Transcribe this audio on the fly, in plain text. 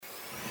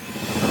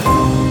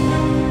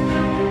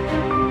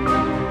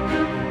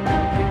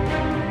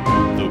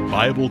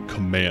Bible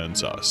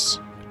commands us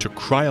to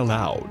cry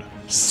aloud,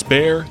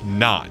 "Spare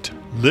not,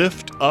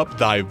 lift up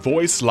thy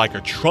voice like a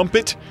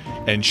trumpet,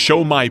 and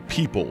show my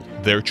people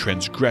their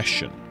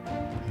transgression."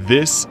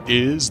 This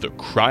is the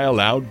Cry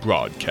Aloud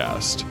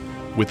broadcast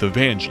with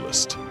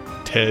evangelist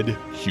Ted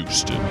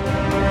Houston.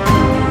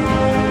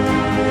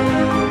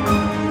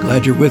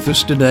 Glad you're with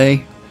us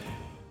today.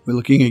 We're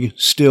looking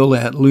still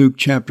at Luke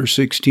chapter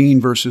 16,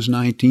 verses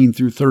 19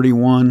 through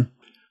 31.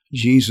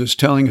 Jesus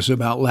telling us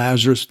about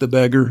Lazarus the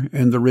beggar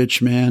and the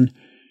rich man.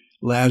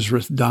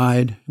 Lazarus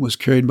died, was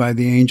carried by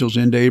the angels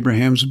into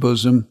Abraham's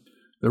bosom.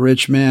 The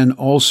rich man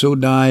also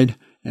died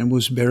and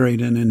was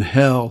buried, and in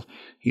hell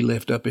he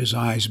lifted up his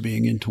eyes,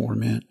 being in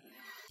torment.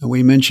 And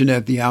we mentioned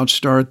at the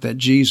outstart that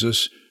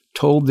Jesus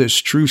told this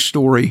true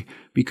story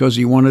because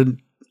he wanted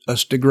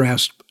us to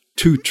grasp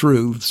two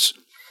truths.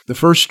 The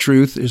first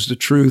truth is the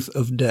truth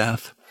of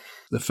death,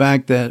 the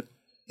fact that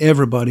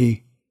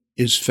everybody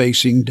is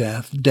facing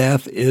death.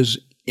 Death is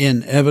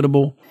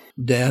inevitable,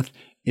 death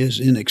is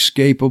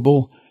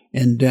inescapable,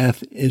 and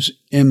death is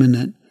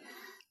imminent.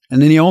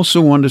 And then he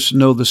also wanted us to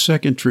know the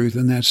second truth,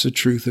 and that's the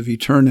truth of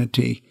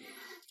eternity.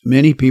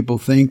 Many people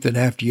think that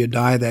after you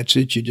die, that's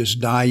it. You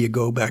just die, you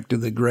go back to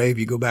the grave,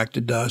 you go back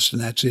to dust,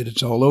 and that's it.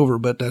 It's all over.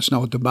 But that's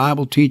not what the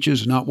Bible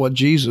teaches, not what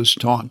Jesus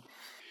taught.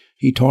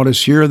 He taught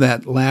us here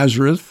that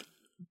Lazarus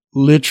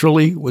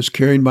literally was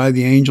carried by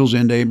the angels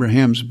into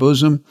Abraham's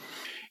bosom,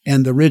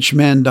 and the rich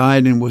man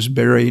died and was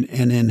buried,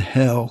 and in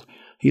hell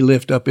he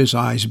lifted up his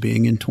eyes,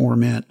 being in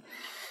torment.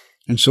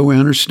 And so we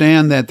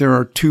understand that there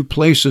are two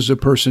places a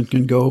person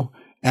can go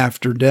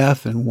after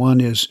death, and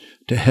one is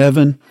to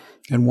heaven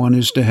and one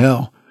is to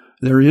hell.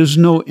 There is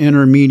no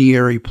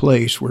intermediary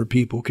place where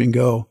people can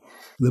go.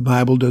 The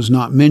Bible does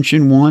not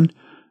mention one.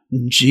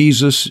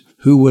 Jesus,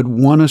 who would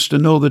want us to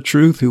know the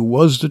truth, who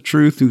was the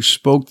truth, who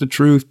spoke the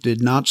truth,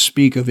 did not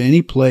speak of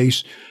any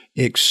place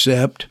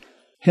except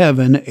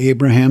heaven,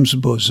 Abraham's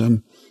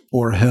bosom,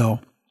 or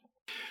hell.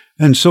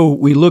 And so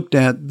we looked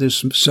at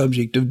this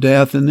subject of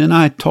death, and then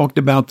I talked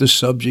about the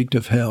subject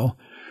of hell.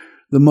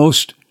 The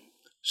most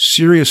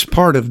serious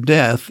part of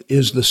death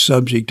is the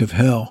subject of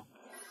hell.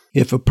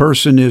 If a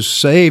person is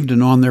saved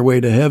and on their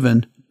way to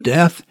heaven,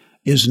 death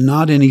is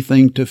not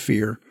anything to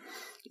fear.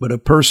 But a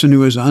person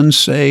who is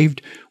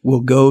unsaved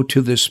will go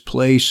to this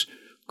place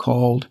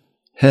called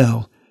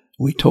hell.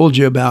 We told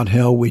you about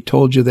hell. We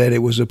told you that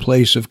it was a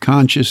place of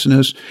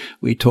consciousness.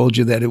 We told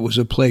you that it was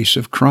a place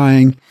of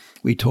crying.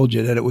 We told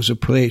you that it was a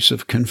place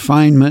of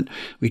confinement.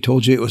 We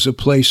told you it was a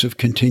place of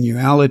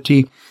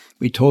continuality.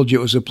 We told you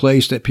it was a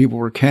place that people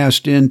were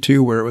cast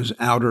into where it was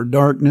outer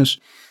darkness.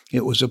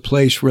 It was a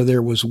place where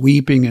there was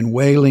weeping and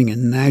wailing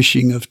and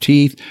gnashing of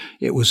teeth.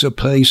 It was a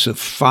place of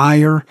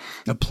fire,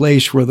 a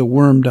place where the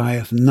worm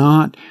dieth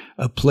not,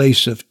 a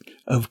place of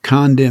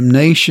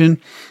condemnation.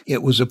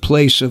 It was a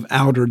place of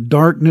outer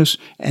darkness,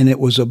 and it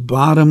was a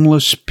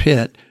bottomless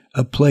pit,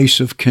 a place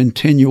of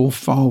continual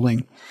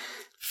falling.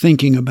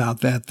 Thinking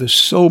about that, the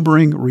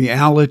sobering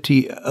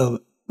reality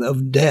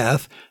of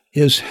death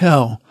is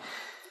hell.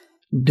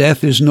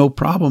 Death is no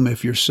problem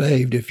if you're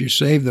saved. If you're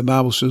saved, the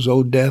Bible says,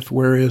 "O death,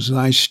 where is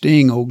thy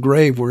sting? O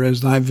grave, where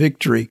is thy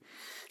victory?"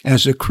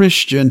 As a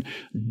Christian,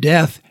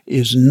 death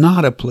is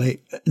not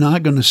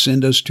going to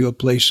send us to a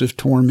place of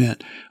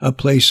torment, a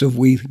place of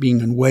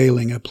weeping and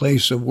wailing, a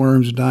place of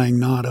worms dying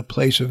not, a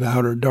place of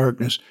outer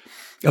darkness,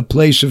 a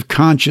place of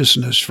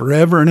consciousness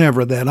forever and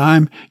ever, that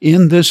I'm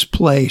in this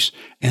place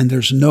and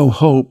there's no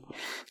hope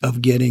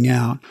of getting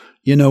out.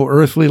 You know,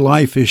 earthly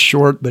life is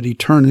short, but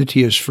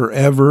eternity is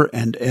forever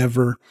and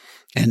ever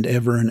and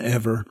ever and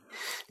ever.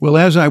 Well,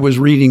 as I was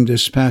reading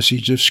this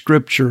passage of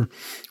Scripture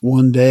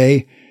one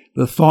day,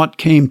 the thought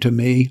came to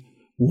me,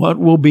 what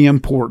will be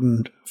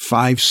important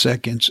 5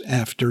 seconds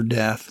after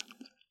death?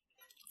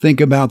 Think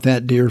about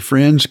that, dear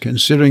friends,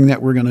 considering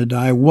that we're going to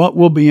die. What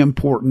will be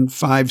important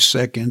 5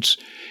 seconds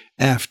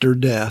after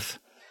death?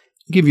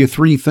 I'll give you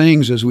 3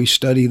 things as we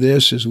study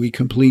this, as we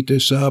complete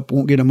this up.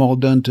 Won't get them all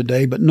done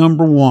today, but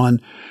number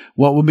 1,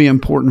 what will be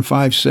important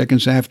 5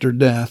 seconds after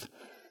death?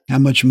 How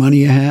much money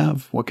you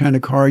have, what kind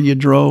of car you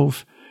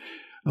drove,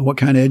 what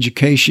kind of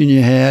education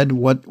you had,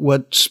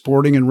 what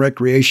sporting and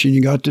recreation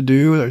you got to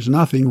do. There's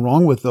nothing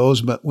wrong with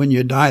those, but when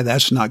you die,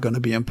 that's not going to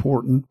be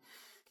important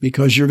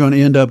because you're going to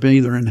end up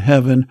either in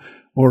heaven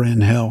or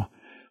in hell.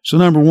 So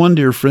number 1,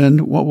 dear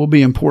friend, what will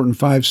be important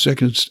 5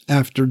 seconds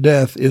after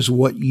death is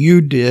what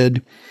you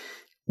did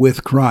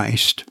with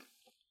Christ.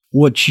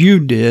 What you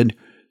did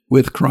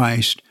with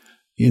Christ.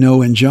 You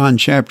know, in John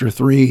chapter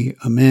 3,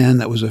 a man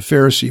that was a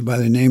Pharisee by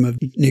the name of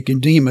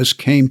Nicodemus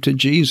came to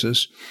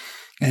Jesus,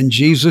 and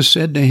Jesus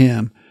said to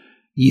him,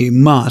 "Ye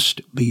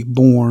must be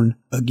born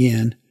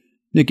again."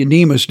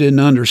 Nicodemus didn't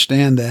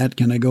understand that.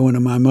 Can I go into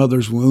my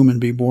mother's womb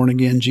and be born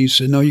again? Jesus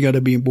said, no, you got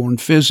to be born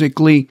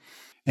physically,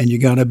 and you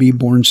got to be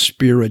born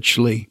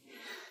spiritually.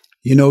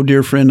 You know,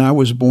 dear friend, I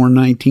was born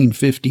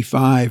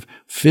 1955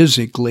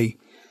 physically.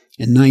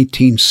 In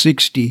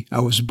 1960,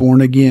 I was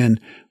born again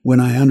when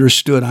I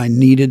understood I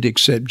needed to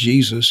accept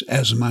Jesus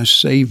as my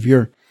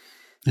Savior.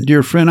 And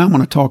dear friend, I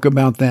want to talk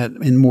about that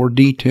in more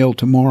detail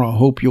tomorrow. I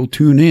hope you'll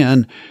tune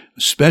in,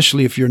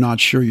 especially if you're not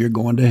sure you're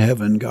going to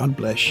heaven. God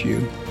bless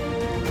you.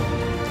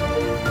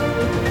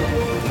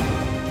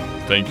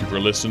 Thank you for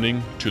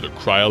listening to the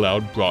Cry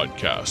Aloud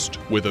broadcast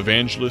with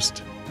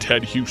evangelist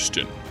Ted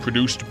Houston,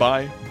 produced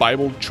by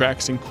Bible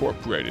Tracts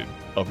Incorporated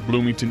of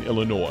Bloomington,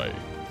 Illinois.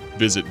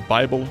 Visit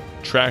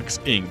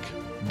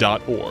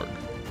BibleTractsInc.org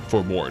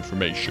for more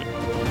information.